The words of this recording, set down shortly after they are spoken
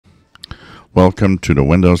Welcome to the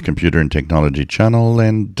Windows Computer and Technology channel,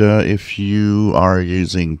 and if you are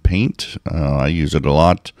using Paint, I use it a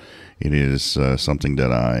lot. It is something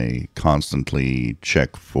that I constantly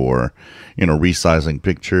check for, resizing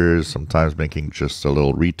pictures, sometimes making just a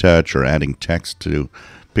little retouch or adding text to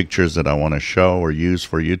pictures that I want to show or use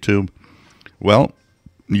for YouTube. Well,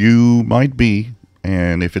 you might be,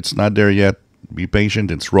 and if it's not there yet, be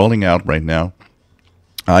patient. It's rolling out right now.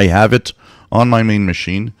 I have it on my main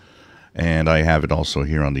machine, and I have it also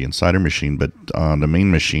here on the Insider machine, but on the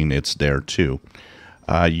main machine it's there too.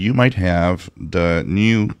 You might have the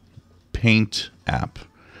new Paint app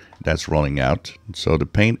that's rolling out. So the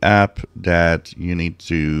Paint app that you need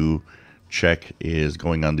to check is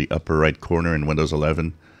going on the upper right corner in Windows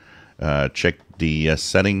 11. Check the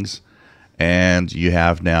settings, and you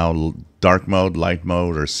have now dark mode, light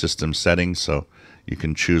mode, or system settings, so you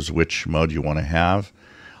can choose which mode you want to have.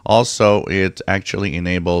 Also, it actually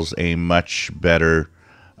enables a much better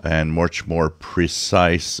and much more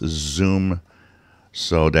precise zoom,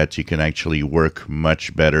 so that you can actually work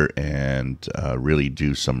much better and really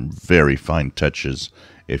do some very fine touches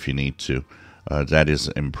if you need to. That is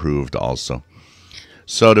improved also.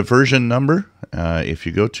 So the version number, if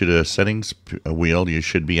you go to the settings wheel, you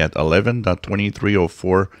should be at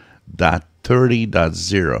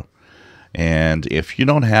 11.2304.30.0. And if you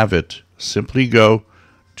don't have it, simply go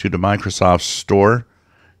to the Microsoft Store,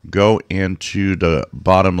 go into the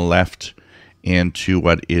bottom left into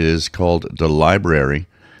what is called the library,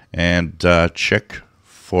 and check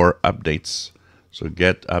for updates. So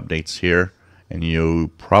get updates here, and you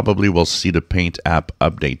probably will see the Paint app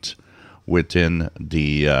update within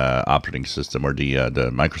the operating system or the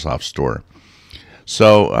Microsoft Store.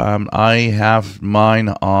 So I have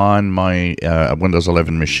mine on my Windows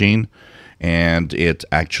 11 machine, and it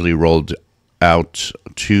actually rolled out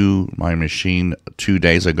to my machine 2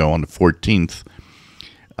 days ago on the 14th.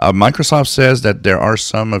 Microsoft says that there are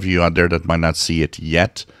some of you out there that might not see it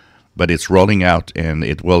yet, but it's rolling out and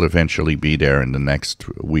it will eventually be there in the next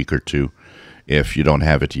week or two if you don't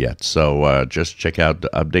have it yet. So just check out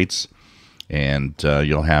the updates, and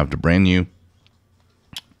you'll have the brand new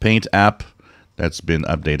Paint app that's been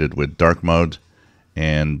updated with dark mode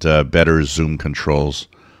and better zoom controls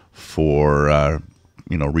for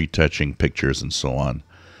retouching pictures and so on.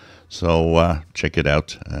 So check it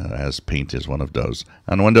out, as Paint is one of those.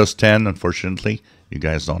 On Windows 10, unfortunately, you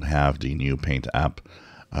guys don't have the new Paint app.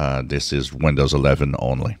 This is Windows 11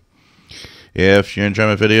 only. If you enjoy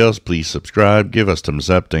my videos, please subscribe, give us thumbs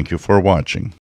up. Thank you for watching.